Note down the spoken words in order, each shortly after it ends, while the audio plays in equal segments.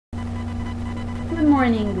Good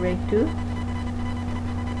morning, grade 2.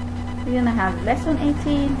 We're gonna have lesson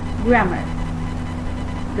 18, grammar.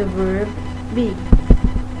 The verb be.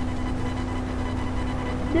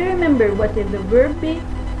 Do you remember what is the verb be?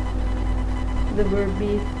 The verb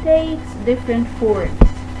be takes different forms.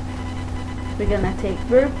 We're gonna take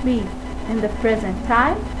verb be in the present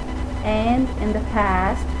time and in the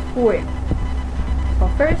past form. So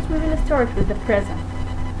first we will start with the present.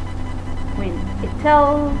 When it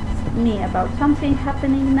tells me about something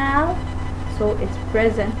happening now, so it's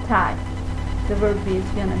present time. The verb be is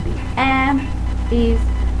gonna be am, is,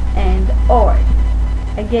 and are.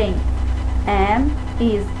 Again, am,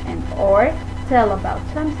 is, and are tell about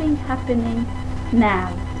something happening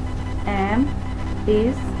now. Am,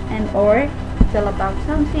 is, and are tell about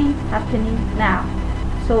something happening now.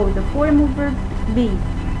 So the form of verb be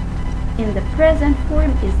in the present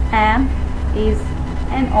form is am, is,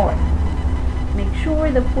 and are. Make sure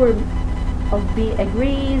the form of be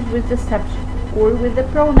agrees with the subject or with the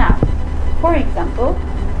pronoun. For example,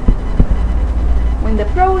 when the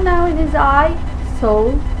pronoun is I,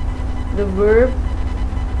 so the verb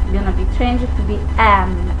is gonna be changed to be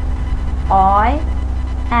am. I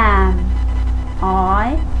am.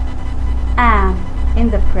 I am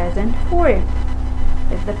in the present form.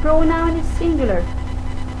 If the pronoun is singular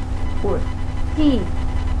for he,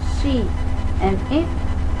 she, and it,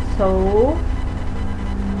 so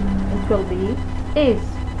it will be is.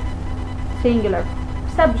 Singular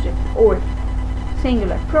subject or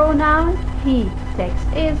singular pronoun, he takes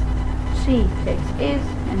is, she takes is,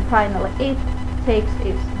 and finally it takes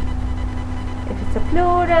is. If it's a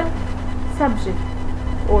plural subject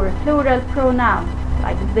or a plural pronoun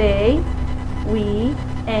like they, we,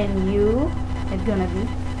 and you, it's gonna be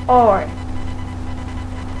are.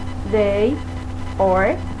 They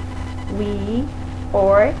are, we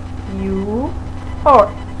are, you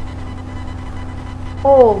are.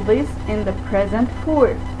 All this in the present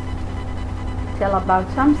form. Tell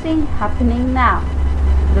about something happening now.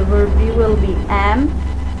 The verb be will be am,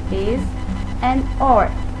 is, and are.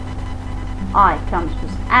 I comes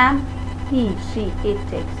with am, he, she, it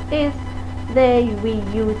takes is, they, we,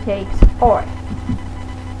 you takes are.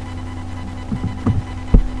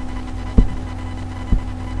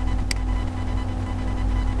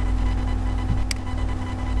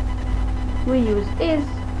 We use is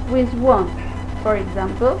with one. For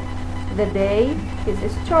example, the day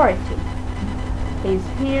is starting. Is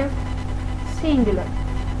here singular,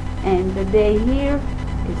 and the day here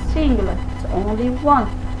is singular. It's only one.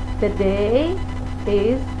 The day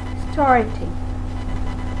is starting.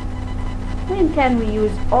 When can we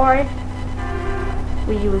use are?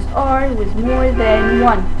 We use are with more than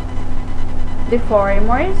one. The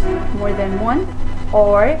farmers, more than one,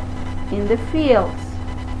 are in the fields.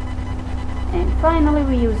 And finally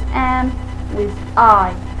we use am with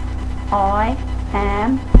I. I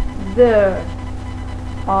am there.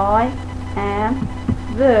 I am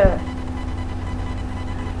there.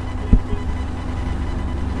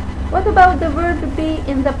 What about the verb be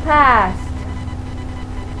in the past?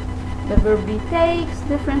 The verb be takes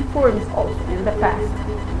different forms also in the past.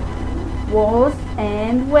 Was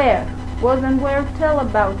and were. Was and were tell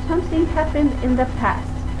about something happened in the past.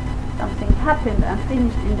 Something happened and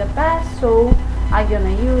finished in the past, so I'm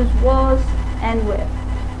gonna use was and were.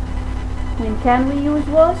 When can we use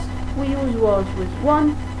was? We use was with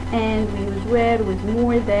one, and we use were with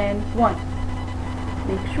more than one.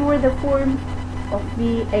 Make sure the form of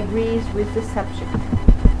be agrees with the subject.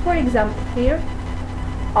 For example, here,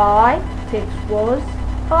 I takes was.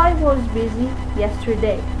 I was busy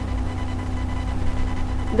yesterday.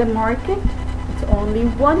 The market, it's only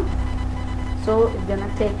one, so it's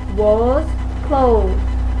gonna take was closed.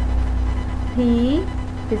 He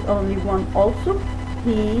is only one also.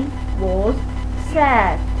 He was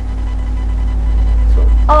sad. So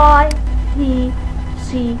I, he,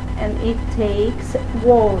 she, and it takes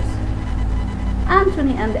was.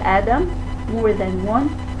 Anthony and Adam, more than one,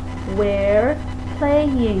 were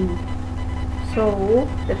playing. So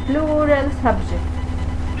the plural subject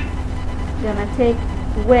gonna take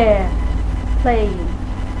were playing.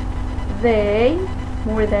 They,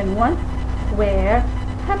 more than one, were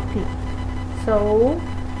happy. So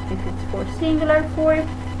if it's for singular form,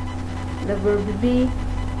 the verb be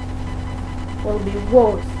will be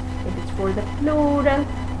was. If it's for the plural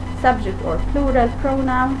subject or plural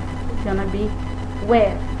pronoun, it's gonna be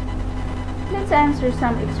were. Let's answer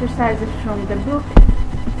some exercises from the book.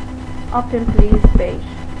 Open please page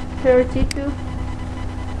 32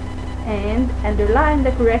 and underline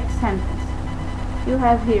the correct sentence. You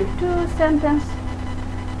have here two sentences.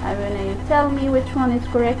 And when you tell me which one is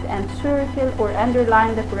correct, and circle or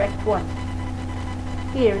underline the correct one.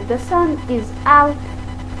 here, the sun is out.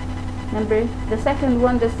 Remember, the second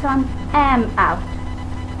one, the sun am out.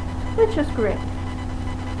 Which is correct?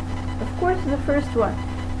 Of course, the first one,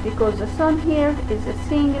 because the sun here is a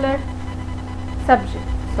singular subject.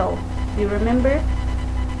 So, do you remember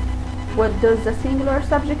what does the singular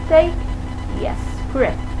subject take? Yes,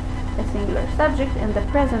 correct. A singular subject in the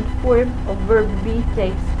present form of verb be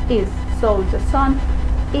takes is. So, the sun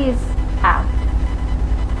is out.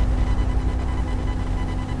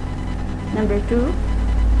 Number 2,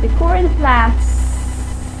 the corn plants,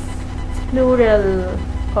 plural,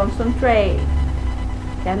 concentrate.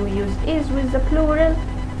 Can we use is with the plural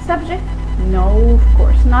subject? No, of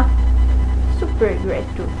course not. Super great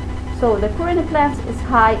too. So the corn plants is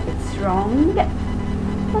high, it's wrong.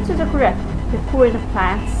 What is the correct? The corn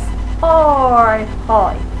plants are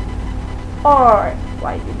high. Or,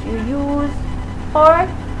 why did you use or?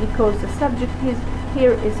 Because the subject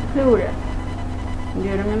here is plural. Do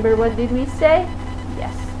you remember what did we say?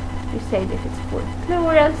 Yes, we said if it's for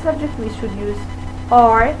plural subject we should use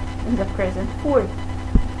are in the present form.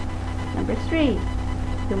 Number 3,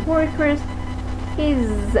 the workers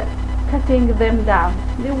is cutting them down.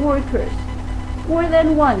 The workers, more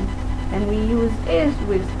than one. Can we use is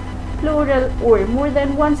with plural or more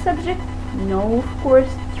than one subject? No, of course,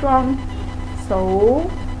 it's wrong. So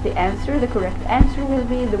the correct answer will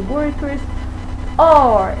be the workers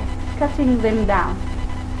are cutting them down.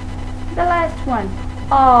 The last one,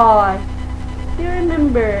 I. Do you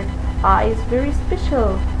remember? I is very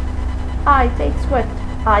special. I takes what?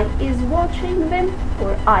 I is watching them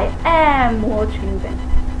or I am watching them.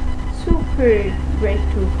 Super great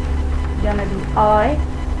too. Gonna be I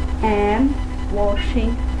am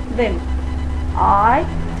watching them. I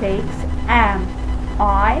takes am.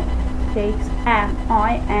 I takes am.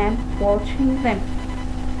 I am watching them.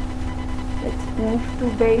 Let's move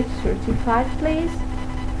to page 35, please.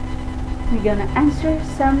 We're gonna answer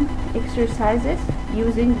some exercises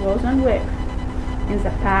using was and were in the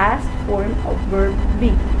past form of verb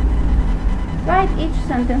be. Write each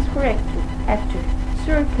sentence correctly. After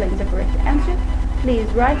circling the correct answer, please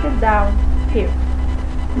write it down here.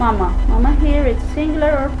 Mama. Mama here is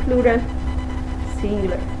singular or plural?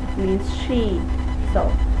 Singular. It means she. So,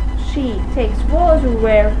 she takes was or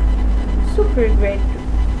were. Super great.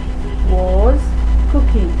 Was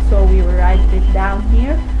cooking. So, we will write it down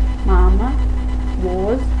here. Mama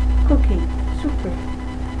was cooking. Super.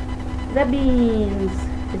 The beans.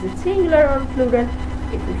 Is it singular or plural?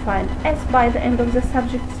 If we find S by the end of the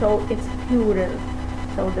subject, so it's plural.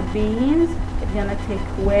 So the beans is gonna take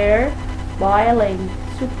were boiling.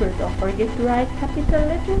 Super. Don't forget to write capital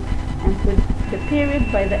letter and put the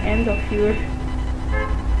period by the end of your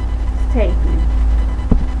statement.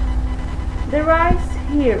 The rice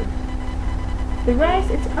here. The rice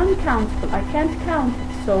is uncountable. I can't count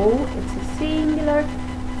it, so it's a singular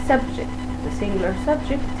subject. The singular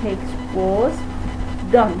subject takes was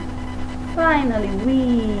done. Finally,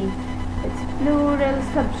 we. It's plural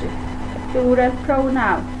subject, a plural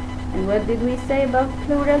pronoun. And what did we say about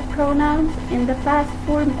plural pronouns in the past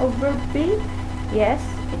form of verb be? Yes,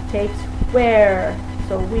 it takes were.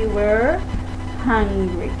 So we were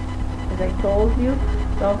hungry. As I told you,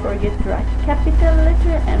 don't forget to write capital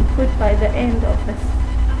letter and put by the end of the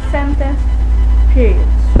sentence period.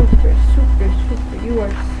 Super, super, super. You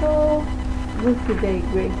are so good today,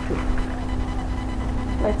 grade 2.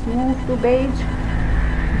 Let's move to page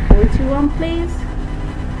 41, please.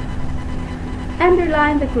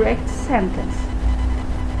 Underline the correct sentence.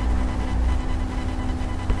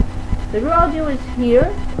 The road you is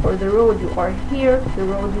here, or the road you are here, the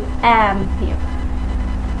road you am here.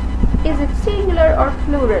 Is it singular or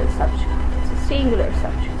plural subject? It's a singular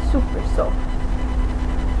subject. Super. So,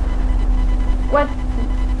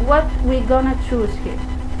 what we gonna choose here?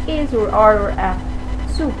 Is or are or am?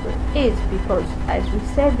 Super. Is, because as we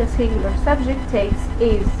said, the singular subject takes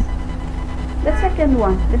is. The second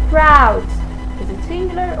one, the crowds. Is it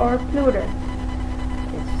singular or plural?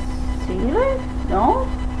 It's singular? No.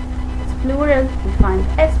 It's plural. We find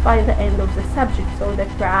S by the end of the subject. So the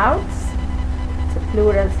crowds, it's a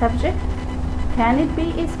plural subject. Can it be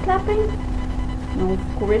is clapping? No,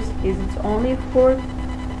 of course. Is it's only for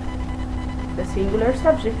the singular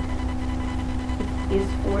subject. It is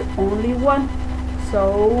for only one.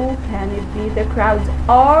 So can it be the crowds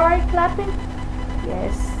are clapping?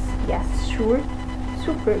 Yes, yes, sure.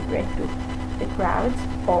 Super great too. The crowds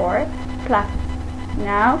are clapping.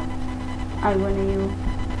 Now I want you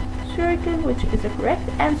circle which is the correct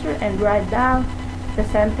answer and write down the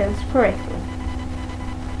sentence correctly.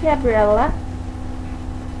 Gabriella,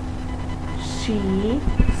 she,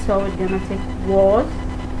 so it's gonna take was,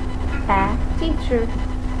 a teacher.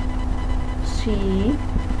 She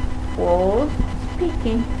was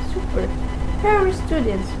speaking. Super. Her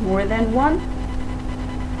students, more than one,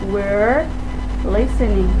 were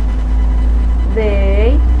listening.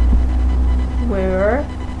 They were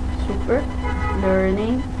super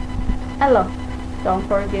learning a lot. Don't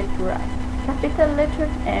forget to write capital letter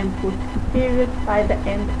and put period by the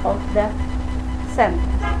end of the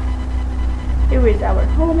sentence. Here is our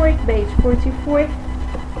homework, page 44.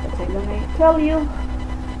 But I'm gonna tell you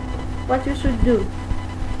what you should do.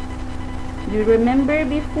 Do you remember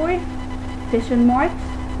before quotation marks?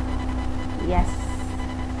 Yes.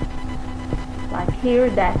 Like here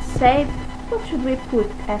that said, what should we put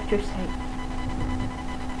after said?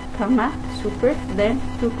 Comma, super, then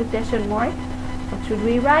two quotation marks. What should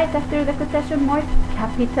we write after the quotation mark?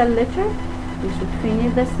 Capital letter. We should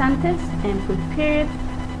finish the sentence and put period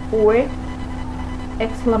or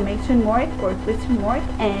exclamation mark or question mark,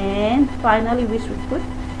 and finally we should put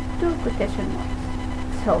two quotation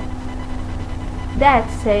marks. So that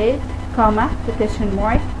said, comma, quotation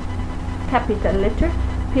mark, capital letter,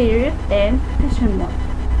 period, and quotation mark.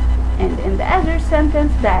 And in the other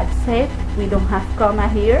sentence that said, we don't have comma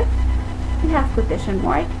here, we have quotation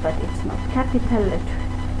mark, but it's not capital letter.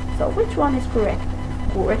 So which one is correct?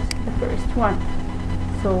 Of course, the first one.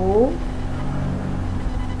 So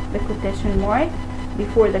the quotation mark,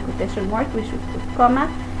 before the quotation mark we should put comma,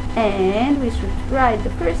 and we should write the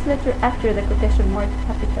first letter after the quotation mark,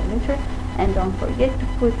 capital letter, and don't forget to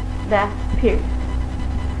put the period.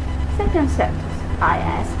 Second sentence, I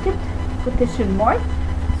asked it, quotation mark,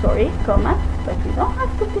 sorry, comma, but we don't have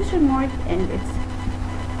quotation mark and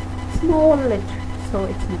it's small letter, so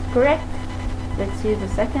it's not correct. Let's see the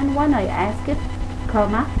second one, I asked it,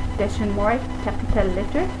 comma, quotation mark, capital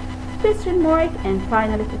letter, question mark, and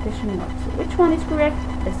finally quotation mark. So which one is correct?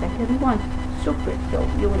 The second one. Super. So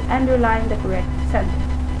you will underline the correct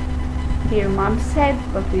sentence. Here mom said,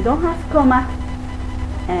 but we don't have comma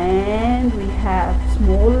and we have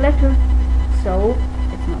small letter, so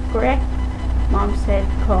it's not correct. Mom said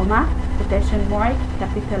comma, quotation mark,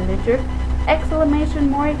 capital letter, exclamation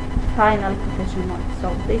mark, final quotation mark.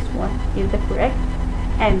 So this one is the correct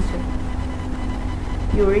answer.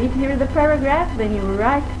 You read here the paragraph, then you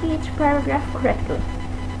write each paragraph correctly.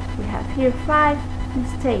 We have here 5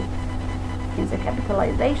 mistakes in the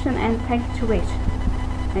capitalization and punctuation.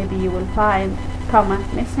 Maybe you will find comma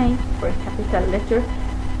missing for a capital letter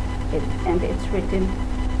and it's written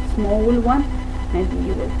small one. Maybe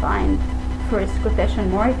you will find first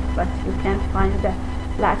quotation mark, but you can't find the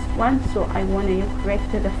last one. So I want you to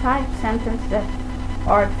correct the 5 sentences that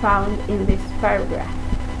are found in this paragraph.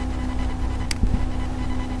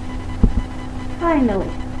 Finally,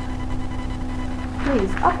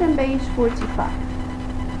 please open page 45.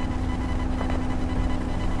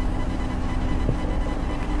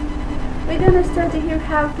 We're gonna study here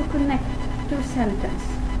how to connect two sentences,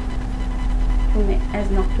 as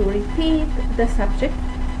not to repeat the subject,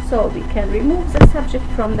 so we can remove the subject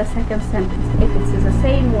from the second sentence if it is the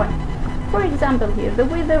same one. For example, here the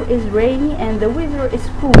weather is rainy and the weather is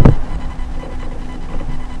cool.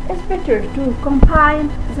 It's better to combine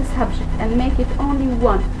the subject and make it only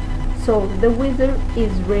one. So the weather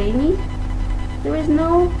is rainy. There is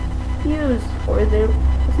no use, or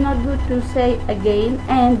it's not good to say again,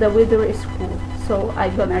 and the weather is cool. So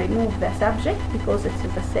I'm gonna remove the subject because it's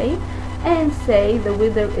the same and say the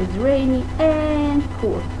weather is rainy and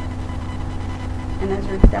cool.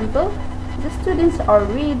 Another example, the students are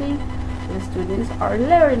reading, the students are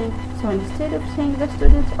learning. So instead of saying the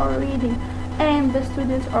students are reading and the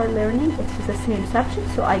students are learning, it's the same subject,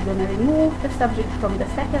 so I'm gonna remove the subject from the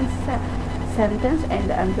second sentence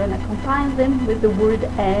and I'm gonna combine them with the word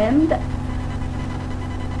and.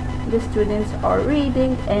 The students are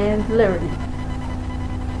reading and learning.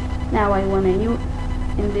 Now I want you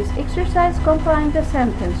in this exercise combine the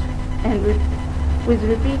sentence and with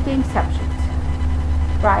repeating subjects.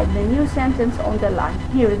 Write the new sentence on the line.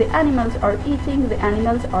 Here the animals are eating, the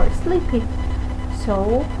animals are sleeping.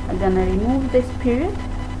 So I'm gonna remove this period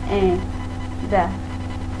and the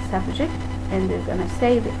subject, and we're gonna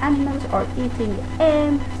say the animals are eating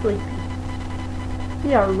and sleeping.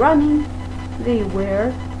 They are running, they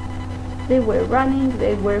were running,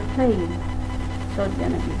 they were playing. So it's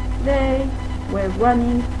gonna be they were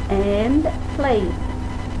running and playing.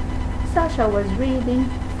 Sasha was reading,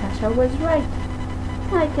 Sasha was writing.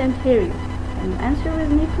 I can't hear you. Can you answer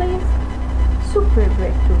with me, please? Super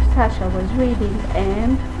great too. Sasha was reading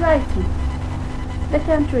and writing. The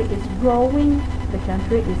country is growing, the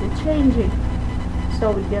country is changing.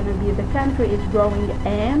 So it's gonna be the country is growing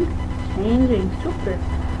and changing. Super.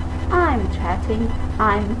 I'm chatting,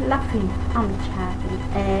 I'm laughing, I'm chatting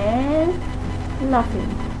and laughing.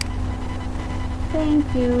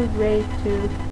 Thank you, grade 2.